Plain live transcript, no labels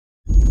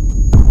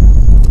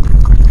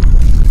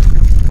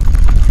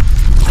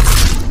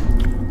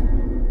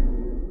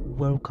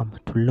Welcome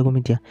to Logo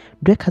Media.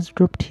 Drake has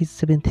dropped his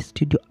 7th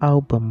studio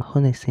album,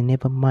 Honestly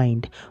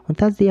Nevermind. On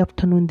Thursday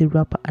afternoon, the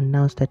rapper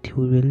announced that he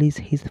will release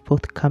his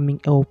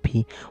forthcoming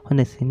LP,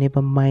 Honestly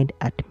Nevermind,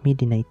 at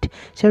midnight.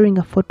 Sharing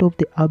a photo of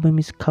the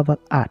album's cover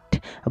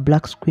art, a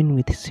black screen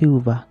with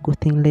silver,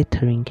 gothic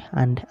lettering,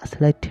 and a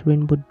slight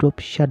rainbow drop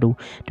shadow,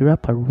 the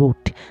rapper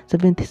wrote,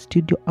 7th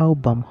studio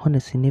album,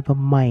 Honestly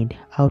Nevermind,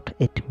 out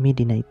at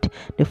midnight.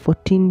 The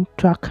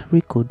 14-track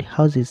record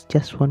houses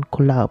just one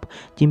collab,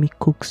 Jimmy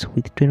Cooks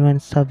with 21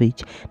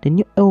 Savage. The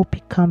new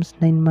LP comes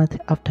 9 months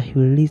after he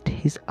released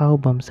his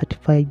album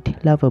Certified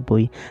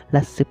Loverboy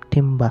last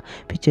September,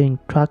 featuring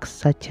tracks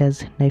such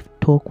as Knife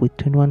Talk with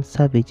 21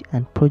 Savage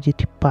and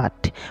Project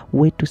Part,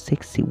 Way Too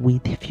Sexy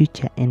with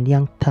Future and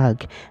Young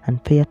Thug,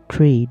 and Fair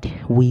Trade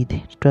with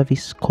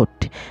Travis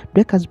Scott.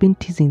 Drake has been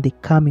teasing the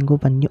coming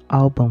of a new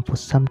album for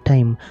some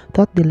time.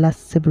 Throughout the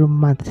last several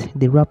months,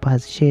 the rapper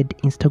has shared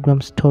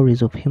Instagram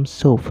stories of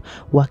himself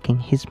working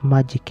his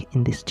magic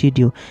in the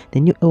studio. The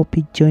new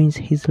LP joins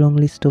his long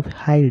list of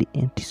highly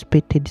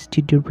anticipated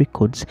studio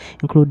records,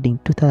 including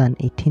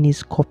 2018's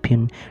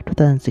Scorpion,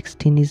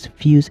 2016's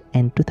Views,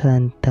 and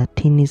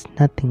 2013's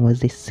Nothing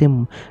Was the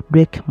Same.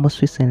 Drake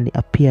most recently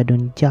appeared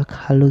on Jack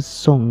Harlow's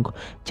song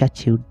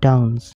Churchill Downs.